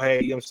league know,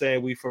 hey,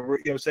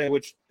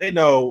 which they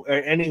know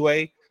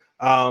anyway.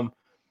 But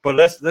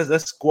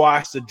let's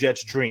squash the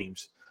Jets'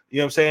 dreams. You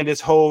know what I'm saying? This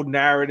whole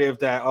narrative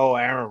that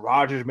Aaron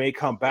Rodgers may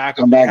come back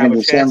and have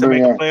a chance to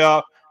make a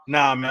playoff.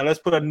 Nah, man, let's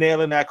put a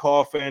nail in that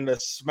coffin.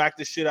 Let's smack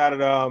the shit out of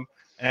them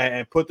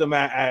and put them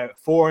at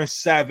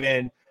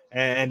 4-7,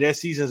 and their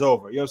season's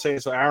over. You know what I'm saying?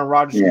 So Aaron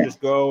Rodgers can just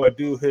go and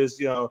do his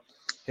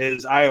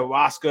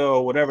ayahuasca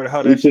or whatever the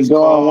hell that's just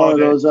go on one of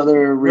those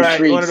other retreats.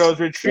 Right, one of those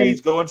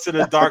retreats, go into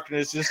the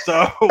darkness and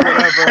stuff,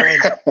 whatever,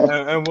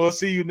 and we'll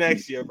see you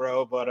next year,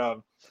 bro. But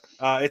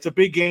it's a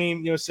big game,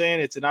 you know what I'm saying?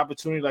 It's an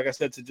opportunity, like I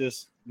said, to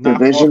just knock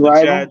division off the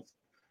rival. Jets.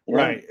 Yeah.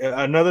 Right.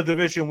 Another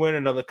division win,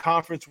 another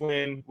conference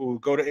win. We'll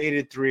go to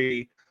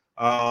 8-3.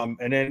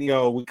 And then,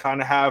 we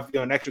kind of have,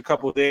 an extra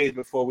couple of days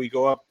before we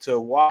go up to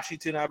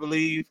Washington, I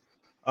believe.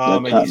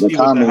 And you see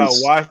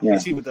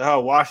what the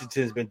hell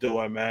Washington's been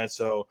doing, man.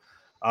 So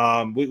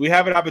we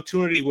have an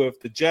opportunity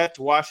with the Jets,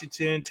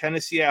 Washington,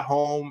 Tennessee at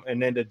home,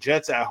 and then the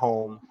Jets at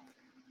home.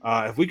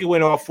 If we can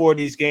win all 4 of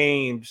these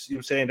games, you know what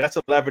I'm saying, that's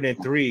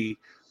 11-3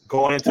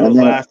 going into the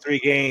last 3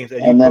 games.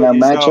 And then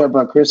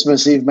a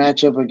Christmas Eve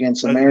matchup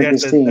against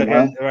America's team,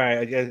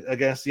 right?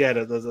 Against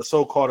the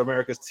so-called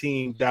America's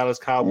team, Dallas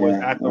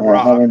Cowboys at the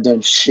Rock. Haven't done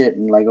shit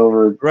in like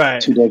over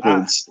 2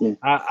 decades.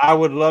 I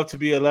would love to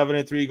be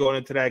 11-3 going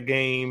into that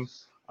game,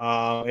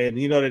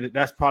 and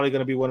that's probably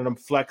going to be one of them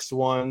flex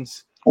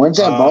ones. When's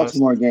that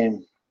Baltimore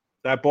game?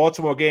 That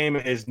Baltimore game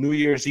is New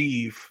Year's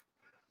Eve.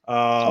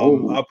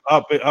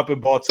 Up in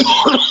Baltimore.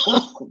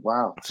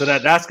 Wow. So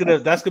that's gonna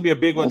be a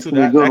big one too.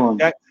 Good one.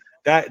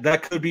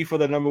 that could be for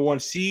the number 1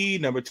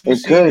 seed, number 2 It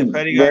seed, could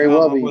depending very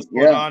well on be. what's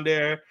going on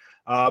there.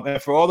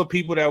 And for all the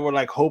people that were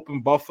like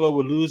hoping Buffalo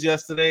would lose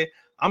yesterday,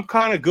 I'm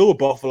kind of good with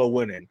Buffalo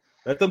winning.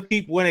 Let them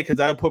keep winning because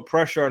I put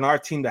pressure on our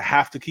team to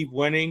have to keep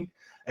winning.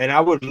 And I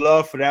would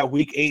love for that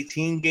Week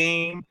 18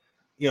 game.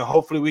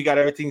 Hopefully we got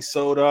everything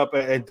sewed up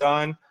and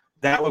done.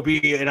 That would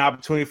be an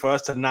opportunity for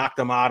us to knock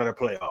them out of the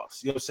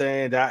playoffs. You know what I'm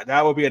saying?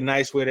 That would be a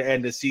nice way to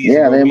end the season.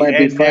 Yeah, they might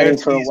be fighting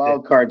for a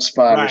wild card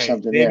spot or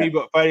something. They yeah,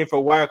 be fighting for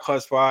a wild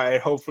card spot,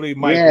 and hopefully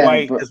Mike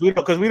White, because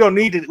we don't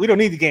need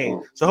the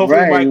game. So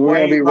hopefully Mike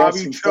White,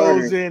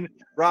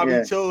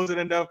 Robbie Chosen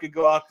and them can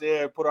go out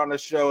there and put on a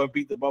show and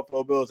beat the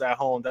Buffalo Bills at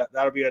home.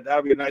 That'll be a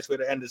nice way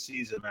to end the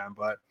season, man.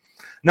 But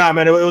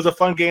man, it was a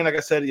fun game. Like I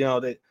said,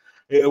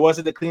 it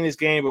wasn't the cleanest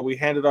game, but we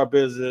handled our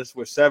business.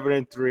 We're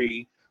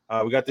 7-3.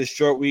 We got this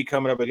short week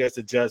coming up against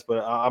the Jets,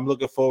 but I'm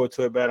looking forward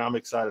to it, man. I'm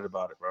excited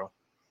about it, bro.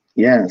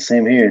 Yeah,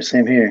 same here.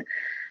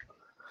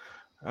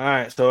 All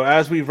right, so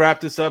as we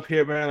wrap this up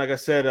here, man, like I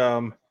said,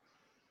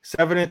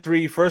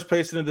 7-3, first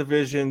place in the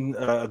division,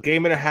 a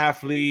game and a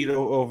half lead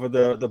over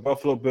the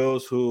Buffalo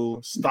Bills,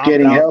 who stomped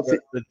out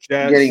the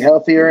Jets. Getting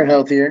healthier and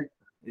healthier.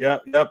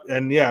 Yep,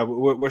 and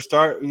we're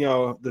starting.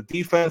 The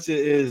defense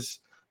is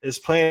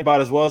playing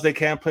about as well as they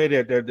can play.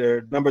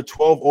 They're number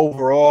 12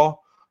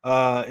 overall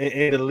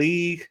in the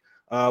league,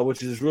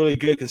 which is really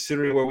good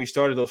considering where we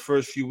started those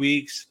first few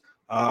weeks.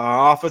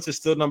 Our offense is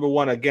still number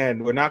 1.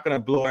 Again, we're not going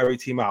to blow every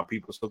team out,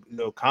 people. So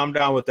calm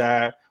down with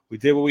that. We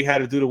did what we had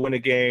to do to win the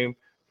game.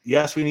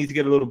 Yes, we need to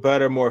get a little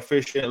better, more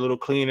efficient, a little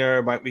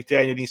cleaner. Mike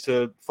McDaniel needs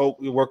to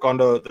work on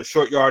the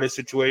short yardage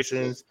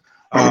situations.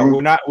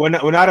 We're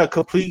not a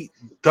complete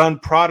done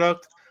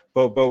product,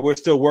 but we're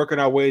still working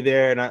our way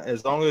there. And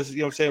as long as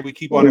we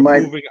keep on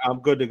improving,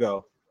 I'm good to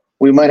go.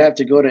 We might have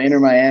to go to Inter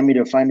Miami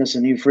to find us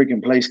a new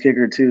freaking place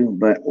kicker too,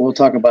 but we'll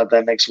talk about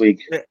that next week.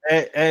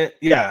 And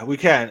yeah, we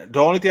can. The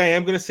only thing I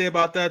am going to say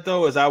about that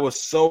though is I was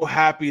so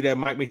happy that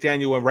Mike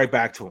McDaniel went right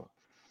back to him.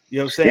 You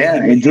know what I'm saying?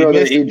 Yeah,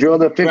 he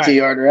drilled the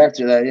 50-yarder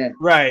after that. Yeah,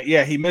 right.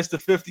 Yeah, he missed the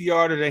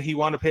 50-yarder, then he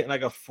wound up hitting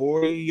like a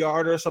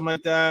 40-yarder or something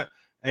like that,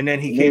 and then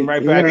he came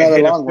right back and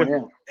hit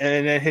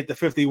and then hit the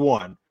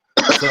 51.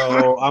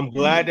 So I'm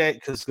glad that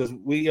because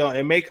we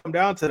it may come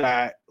down to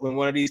that when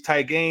one of these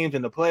tight games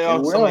in the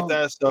playoffs, something like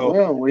that.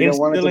 So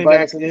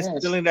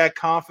instilling that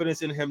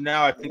confidence in him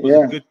now, I think was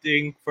a good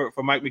thing for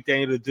Mike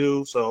McDaniel to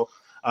do. So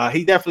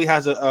he definitely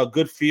has a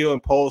good feel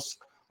and pulse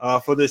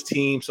for this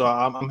team. So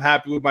I'm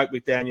happy with Mike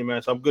McDaniel,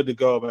 man. So I'm good to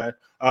go, man.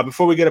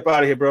 Before we get up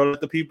out of here, bro, let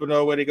the people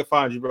know where they can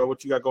find you, bro.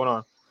 What you got going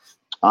on?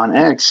 On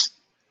X,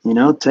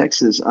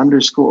 Texas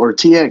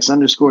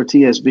 _TX_TSB.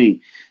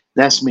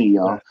 That's me,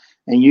 y'all.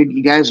 And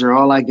you guys are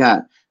all I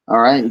got. All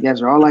right. You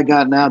guys are all I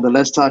got now. The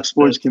Let's Talk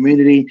Sports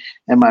community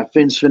and my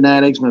Fins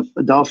fanatics, my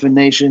Dolphin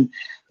Nation.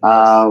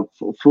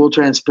 Full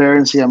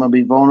transparency. I'm going to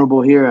be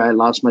vulnerable here. I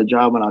lost my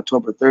job on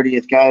October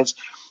 30th, guys.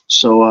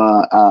 So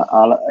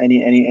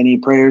any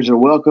prayers are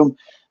welcome.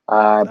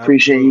 I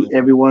appreciate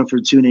everyone for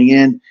tuning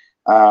in.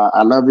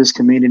 I love this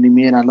community,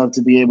 man. I love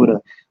to be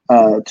able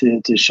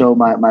to show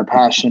my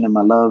passion and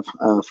my love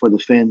for the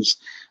Fins.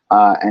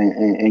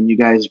 And you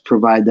guys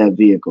provide that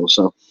vehicle.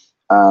 So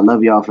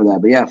love y'all for that.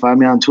 But yeah, find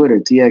me on Twitter,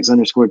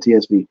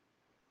 TX_TSB.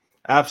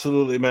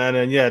 Absolutely, man.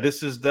 And yeah,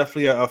 this is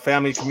definitely a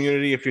family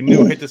community. If you're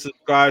new, hit the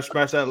subscribe,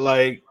 smash that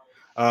like,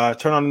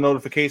 turn on the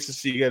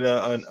notifications so you get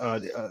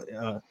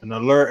an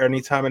alert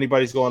anytime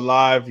anybody's going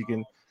live.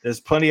 There's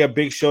plenty of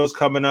big shows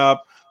coming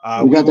up.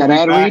 We got that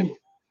ad read?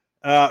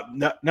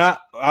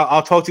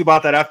 I'll talk to you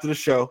about that after the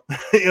show.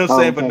 You know what I'm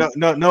saying? Okay.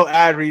 But no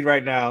ad read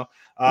right now.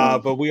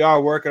 But we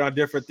are working on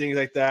different things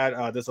like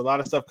that. There's a lot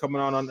of stuff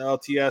coming on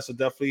LTS, so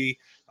definitely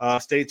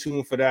stay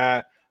tuned for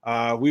that.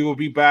 We will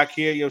be back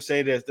here. You know,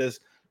 say there's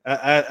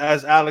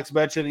as Alex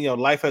mentioned,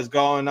 life has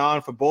gone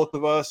on for both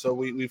of us, so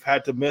we've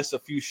had to miss a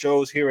few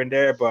shows here and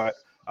there, but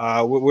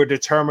we're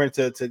determined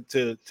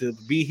to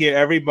be here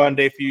every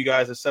Monday for you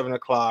guys at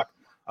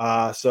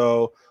 7:00.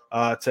 So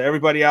to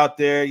everybody out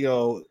there,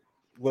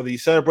 whether you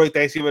celebrate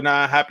Thanksgiving or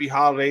not, happy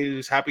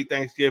holidays, happy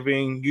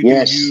Thanksgiving.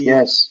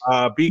 Yes.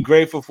 Be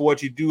grateful for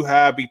what you do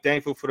have. Be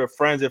thankful for the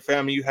friends and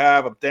family you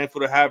have. I'm thankful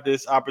to have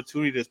this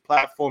opportunity, this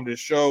platform, this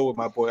show with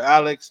my boy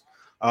Alex,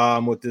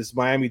 with this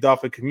Miami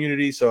Dolphin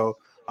community. So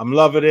I'm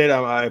loving it.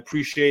 I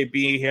appreciate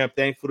being here. I'm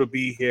thankful to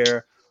be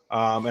here.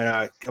 And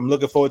I'm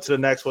looking forward to the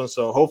next one.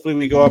 So hopefully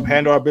we go up,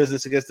 handle our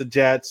business against the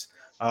Jets.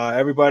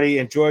 Everybody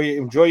enjoy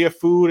your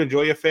food,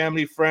 enjoy your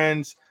family,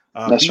 friends.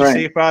 That's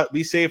right.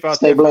 Be safe out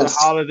Stay there blessed. for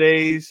the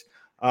holidays.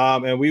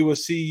 And we will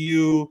see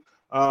you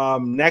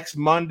next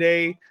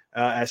Monday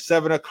at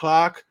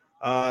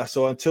 7:00.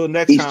 So until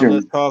next Eastern. time,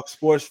 let's talk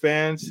sports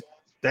fans.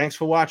 Thanks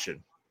for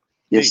watching.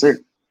 Yes, Peace. sir.